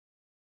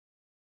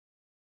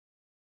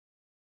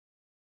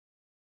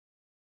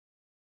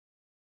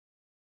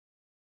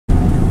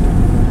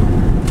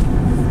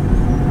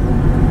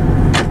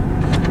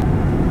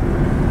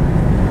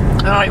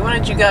I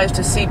wanted you guys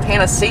to see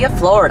Panacea,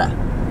 Florida.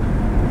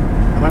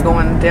 And we're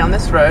going down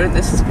this road.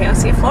 This is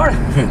Panacea, Florida.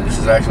 This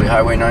is actually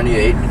Highway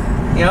 98.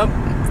 Yep,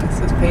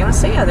 this is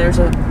Panacea. There's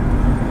a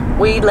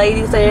weed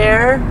lady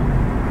there.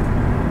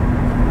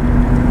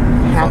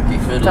 Funky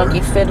fiddler. Funky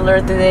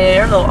fiddler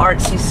there. Little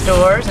artsy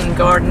stores and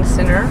garden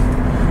center.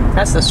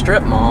 That's the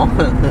strip mall.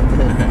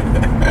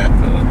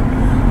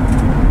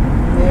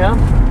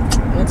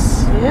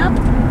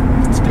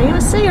 It's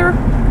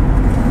Panacea.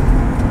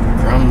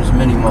 Crumbs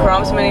Mini Mall.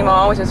 Crumbs Mini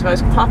Mall, which is the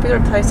most popular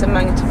place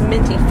among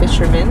minty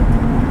fishermen.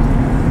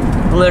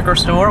 Liquor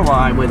store,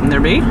 why wouldn't there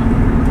be?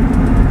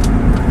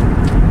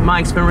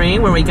 Mike's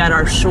Marine, where we got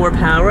our shore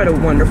power at a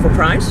wonderful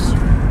price.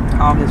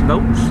 All his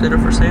boats that are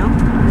for sale.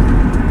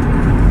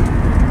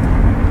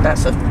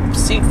 That's a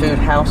seafood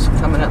house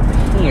coming up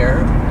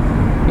here.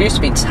 There used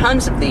to be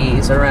tons of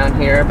these around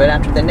here, but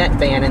after the net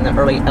ban in the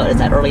early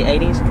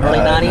 80s? Early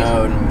 90s?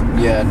 No,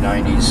 yeah,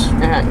 90s.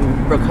 They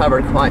hadn't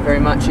recovered quite very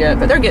much yet,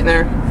 but they're getting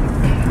there.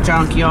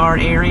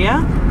 Junkyard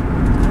area.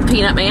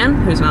 Peanut Man,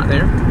 who's not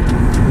there.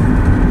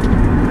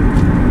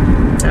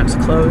 That's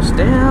closed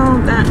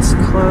down. That's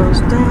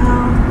closed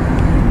down.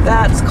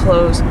 That's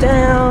closed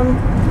down.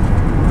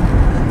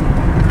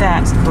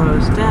 That's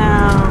closed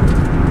down.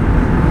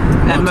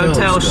 That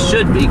motel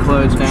should be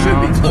closed down. It should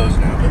be closed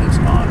now, but it's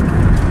not.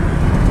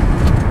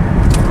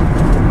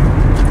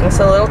 It's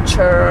a little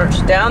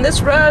church. Down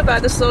this road by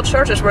this little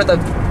church is where the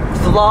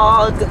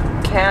vlog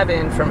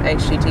cabin from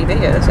HGTV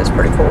is. It's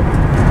pretty cool.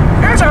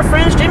 There's our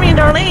friends Jimmy and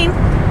Darlene.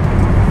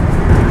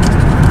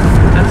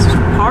 That's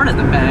part of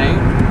the bay.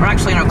 We're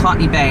actually in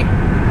Oclotney Bay,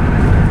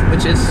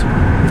 which is,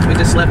 we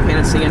just left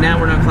Panacea, now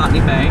we're in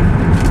Oclotney Bay.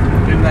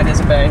 That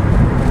is a bay.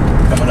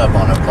 Coming up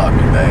on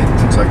Oclotney Bay.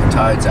 Looks like the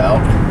tide's out.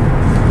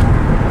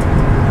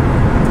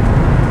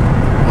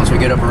 Once we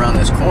get up around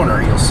this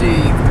corner, you'll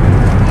see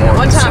more.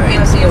 One time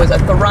Panacea was a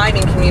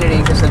thriving community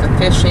because of the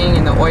fishing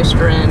and the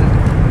oystering.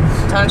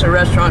 Tons of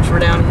restaurants were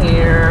down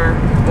here,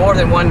 more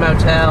than one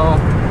motel.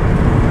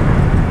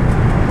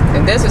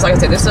 And this is, like I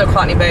said, this is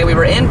Oclotney Bay. We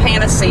were in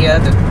Panacea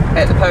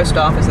at the post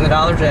office in the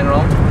Dollar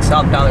General,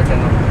 South Dollar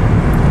General.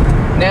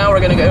 Now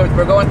we're going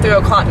through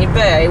Oclotney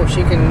Bay, which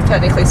you can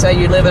technically say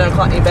you live in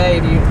Oclotney Bay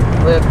if you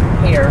live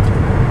here.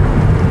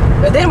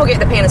 But then we'll get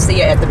to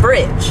Panacea at the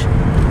bridge.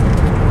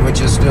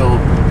 Which is still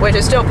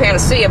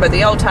Panacea, but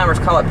the old timers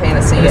call it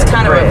Panacea. It's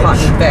kind of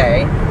Oclotney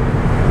Bay.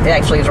 It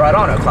actually is right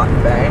on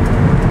Oclotney Bay.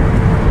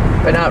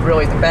 But not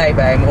really the bay,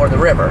 more the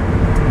river.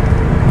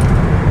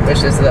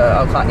 Which is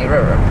the Oclotney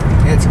River.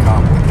 It's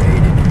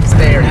complicated. It's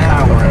very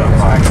complicated.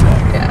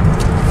 Yeah.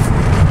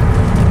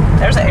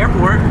 There's the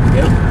airport.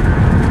 Yep.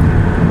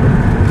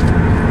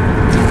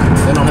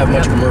 They don't have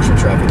much commercial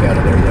traffic out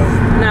of there, though.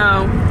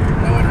 No.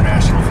 No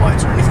international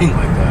flights or anything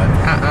like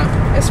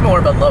that. It's more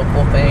of a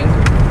local thing.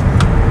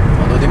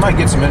 Although they might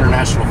get some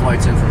international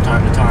flights in from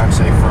time to time,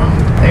 say from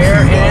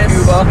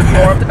Cuba,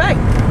 more of the bay.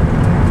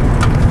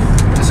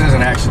 This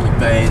isn't actually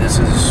bay. This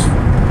is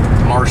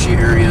marshy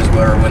areas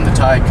where when the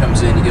tide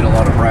comes in, you get a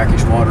lot of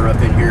brackish water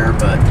up in here,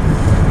 but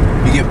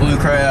you get blue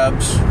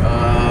crabs.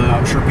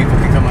 I'm sure people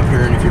can come up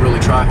here, and if you really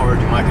try hard,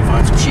 you might can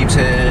find some sheep's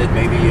head,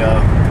 maybe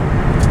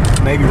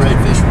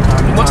redfish from time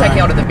to time. We'll take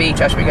you out to the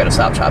beach after we go to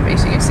Sop Choppy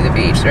so you can see the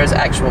beach. There's an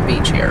actual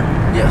beach here.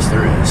 Yes,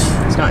 there is.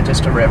 It's not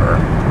just a river.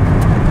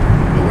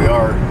 But we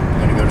are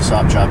going to go to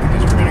Sop Choppy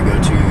because we're going to go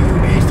to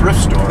a thrift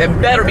store. They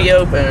better be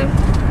open.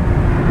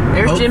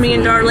 There's Hopefully. Jimmy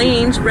and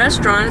Darlene's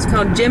restaurant. It's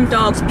called Jim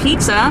Dog's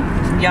Pizza.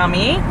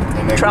 Yummy.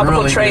 They make Tropical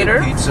really Trader.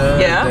 Good pizza.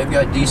 Yeah. They've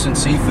got decent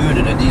seafood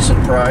at a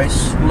decent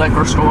price.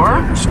 Liquor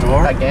store.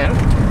 Again.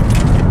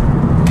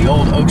 The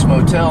old Oaks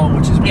Motel,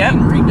 which is being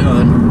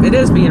redone. It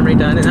is being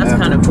redone, and that's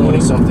kind of cool.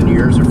 20-something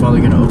years, they're probably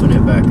going to open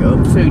it back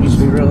up. Food used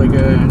to be really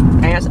good.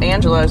 Aunt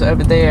Angela's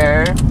over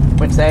there,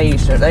 which they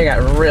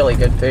got really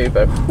good food,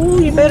 but ooh,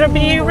 you better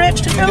be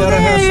rich to go there. You gotta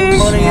have some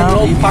money in your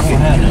old pocket.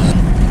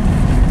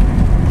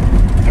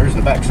 There's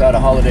the backside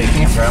of Holiday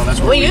Campground. That's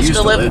where we used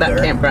to live in that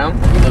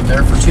campground. We lived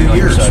there for 2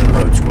 years.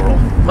 Road Squirrel.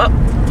 Well.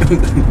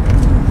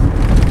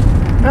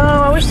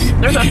 Oh, I wish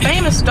there's a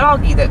famous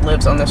doggy that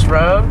lives on this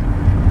road,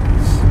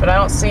 but I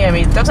don't see him.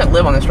 He doesn't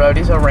live on this road.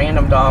 He's a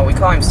random dog. We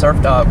call him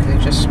Surf Dog because he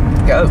just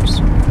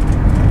goes.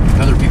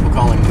 Other people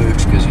call him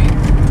Mooch because he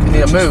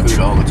eats food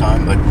all the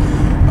time. But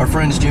our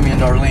friends Jimmy and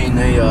Darlene,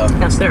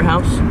 that's their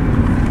house.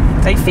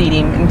 They feed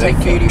him and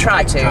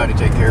try to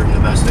take care of him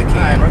the best they can. All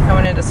right, we're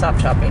coming into Sop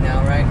Choppy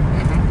now, right?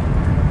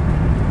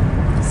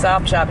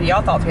 Sop Choppy.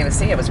 Y'all thought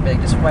Panacea was big.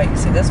 Just wait and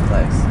see this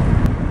place.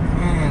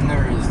 And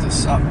there is the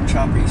Sop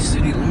Choppy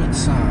city limit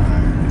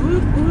sign.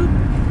 Whoop, whoop.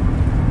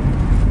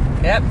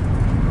 Yep.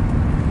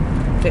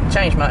 Didn't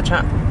change much,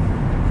 huh?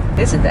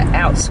 This is the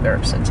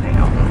outskirts of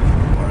town.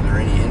 Are there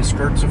any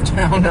inskirts of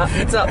town? No,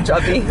 it's Sop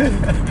Choppy.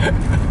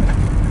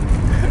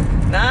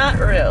 Not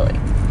really.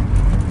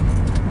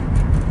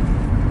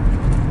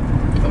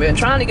 We've been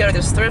trying to go to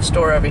this thrift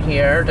store over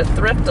here to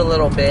thrift a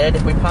little bit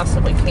if we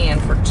possibly can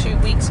for 2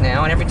 weeks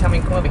now, and every time we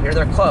come over here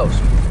they're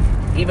closed,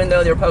 even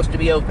though they're supposed to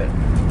be open.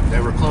 They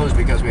were closed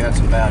because we had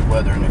some bad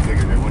weather and they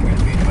figured there wasn't going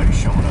to be anybody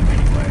showing up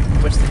anyway.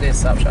 which it is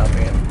stop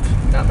shopping,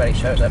 and nobody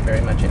shows up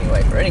very much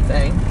anyway for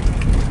anything.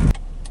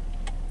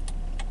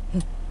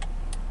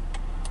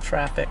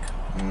 Traffic.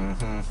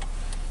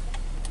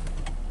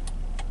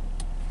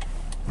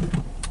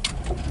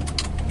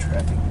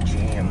 Traffic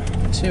jam.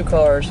 2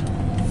 cars.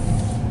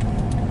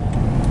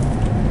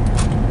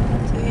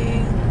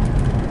 See?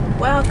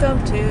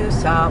 Welcome to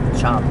South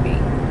Choppy.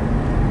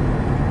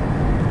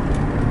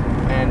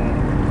 And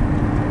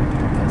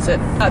that's it.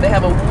 They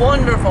have a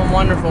wonderful,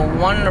 wonderful,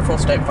 wonderful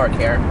state park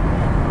here.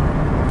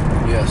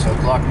 Yeah, so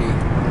Clockney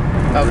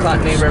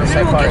River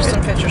State Park. We'll get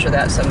some pictures of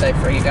that someday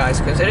for you guys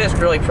because it is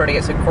really pretty.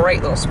 It's a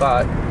great little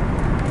spot.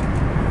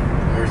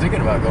 We were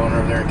thinking about going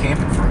over there and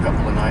camping for a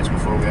couple of nights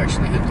before we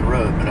actually hit the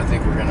road, but I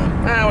think we're gonna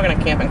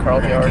camp in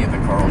Carl's Yard. Camp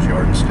in Carl's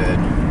Yard instead.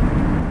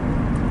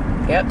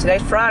 Yep,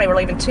 today's Friday. We're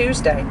leaving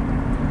Tuesday.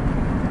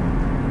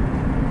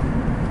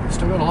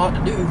 Still got a lot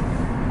to do,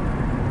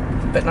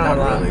 But not a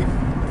lot. really.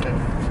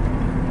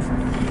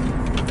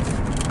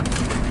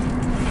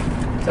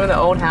 Some of the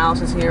old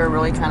houses here are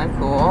really kind of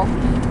cool.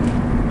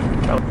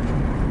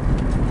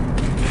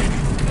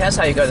 That's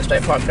how you go to the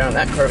state park, down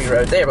that curvy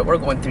road there, but we're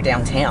going through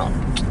downtown.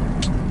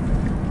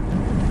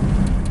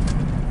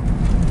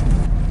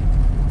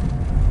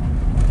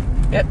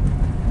 Yep.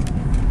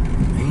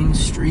 Main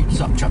Street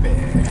South Choppy. Yep.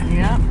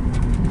 I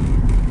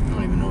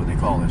don't even know what they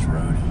call this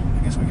road.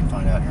 I guess we can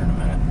find out here in a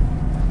minute.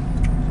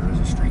 There is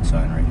a street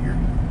sign right here.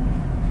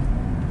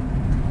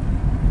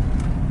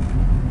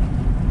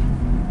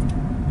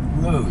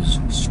 Rose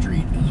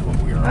Street is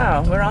what we are on.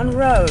 Oh, we're on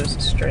Rose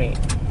Street.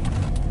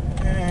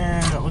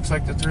 And it looks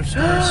like the thrift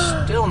store is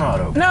still not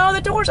open. No,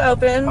 the door's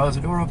open. Oh, is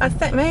the door open? I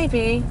think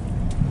maybe.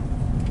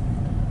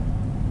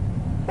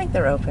 I think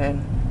they're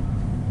open.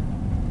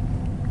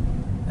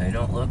 They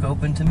don't look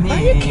open to me. Are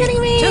you kidding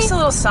me? Just a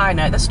little side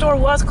note. The store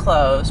was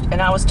closed,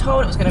 and I was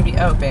told it was going to be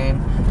open.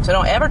 So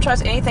don't ever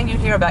trust anything you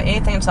hear about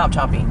anything in Stop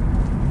Choppy.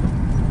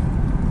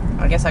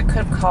 I guess I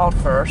could have called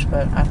first,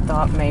 but I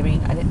thought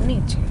maybe I didn't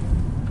need to.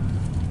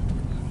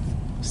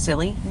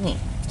 Silly me.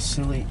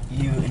 Silly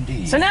you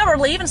indeed. So now we're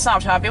leaving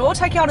Stop Choppy. We'll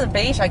take y'all to the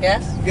beach, I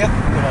guess. Yeah,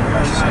 we'll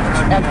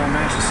go on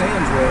Mashy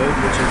Sands Road,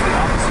 which is the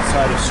opposite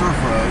side of Surf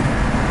Road.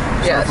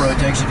 Yes. Surf Road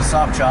takes you to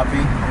Stop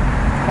Choppy.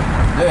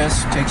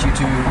 This takes you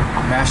to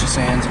Mashy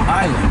Sands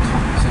Island.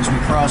 Since we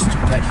crossed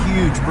that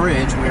huge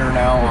bridge, we are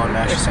now on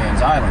Mashy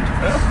Sands Island.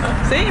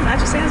 See,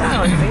 Mashy Sands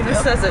Island. See, this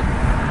says it.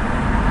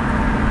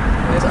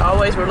 As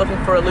always, we're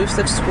looking for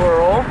elusive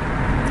squirrel.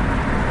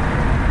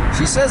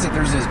 She says that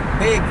there's this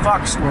big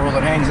fox squirrel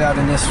that hangs out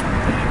in this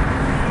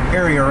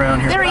area around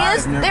here. There he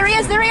is. There he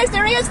is. There he is.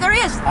 There he is. There he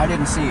is. I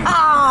didn't see him.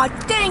 Aw,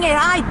 dang it,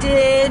 I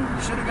did.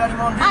 You should have got him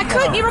on video. I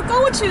couldn't. You were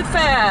going too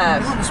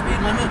fast. You on the speed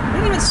limit? I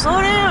didn't even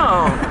slow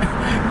down.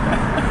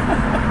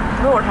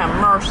 Lord have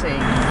mercy.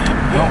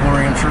 Don't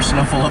worry, I'm sure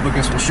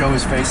Snuffleupagus will show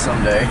his face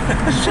someday.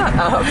 Shut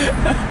up.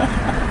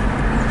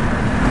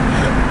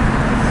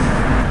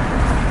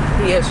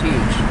 He is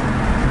huge.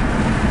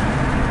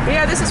 But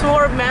yeah, this is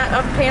more of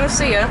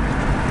Panacea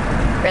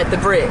at the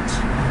bridge.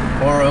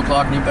 Or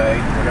Ocklackney Bay,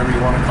 whatever you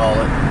want to call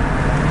it.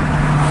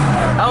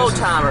 Old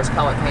timers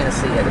call it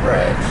Panacea at the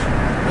bridge.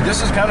 But this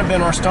has kind of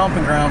been our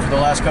stomping ground for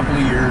the last couple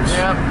of years.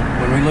 Yep.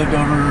 When we lived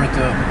over at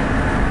the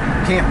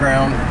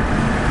campground,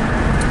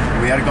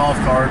 we had a golf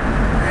cart,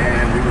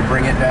 and we would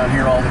bring it down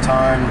here all the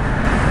time.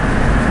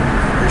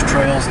 There's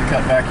trails that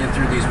cut back in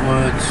through these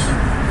woods.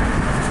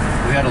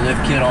 We had a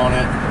lift kit on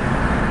it.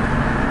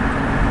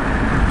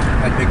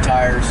 Had big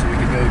tires so we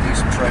could go do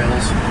some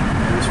trails.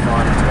 It was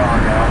fun. It's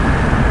gone now.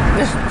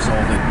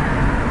 Sold it.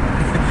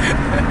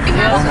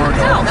 No more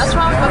adults. That's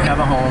why now we have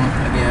a home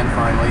again,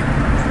 finally.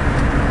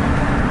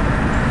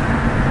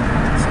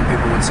 Some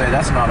people would say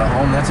that's not a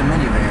home, that's a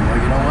minivan. Well,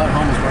 you know what?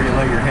 Home is where you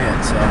lay your head,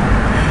 so.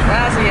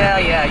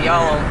 Yeah,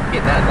 y'all will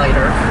get that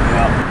later.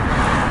 Yeah.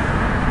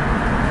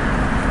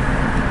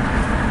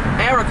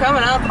 And we're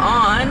coming up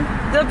on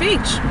the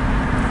beach.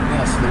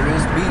 Yes, there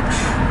is beach.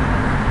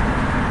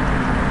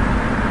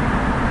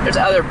 There's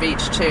other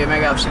beach too.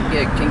 Maybe I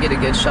can get a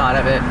good shot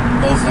of it.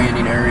 Both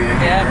landing area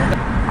here. Yeah.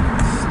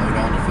 Slow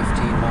down to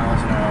 15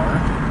 miles an hour.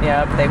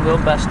 Yeah, they will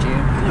bust you.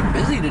 You look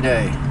busy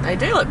today. They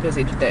do look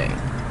busy today.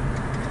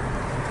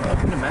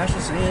 Welcome to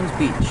Mashy Sands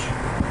Beach,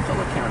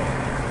 Wakulla County.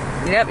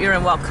 Yep, you're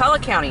in Wakulla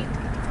County.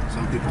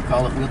 Some people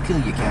call it We'll Kill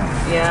You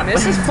County. Yeah,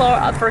 this is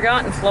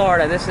forgotten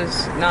Florida. This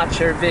is not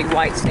your big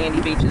white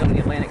sandy beaches on the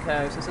Atlantic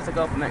coast. This is the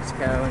Gulf of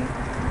Mexico,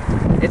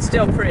 and it's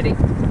still pretty.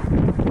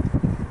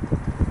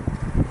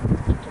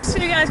 So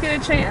you guys get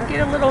a chance,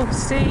 get a little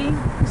see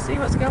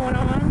what's going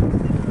on.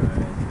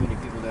 Too many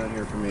people down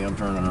here for me. I'm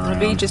turning around. The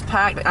beach is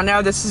packed. I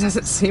know this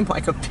doesn't seem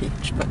like a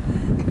beach, but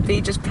the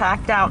beach is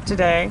packed out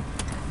today.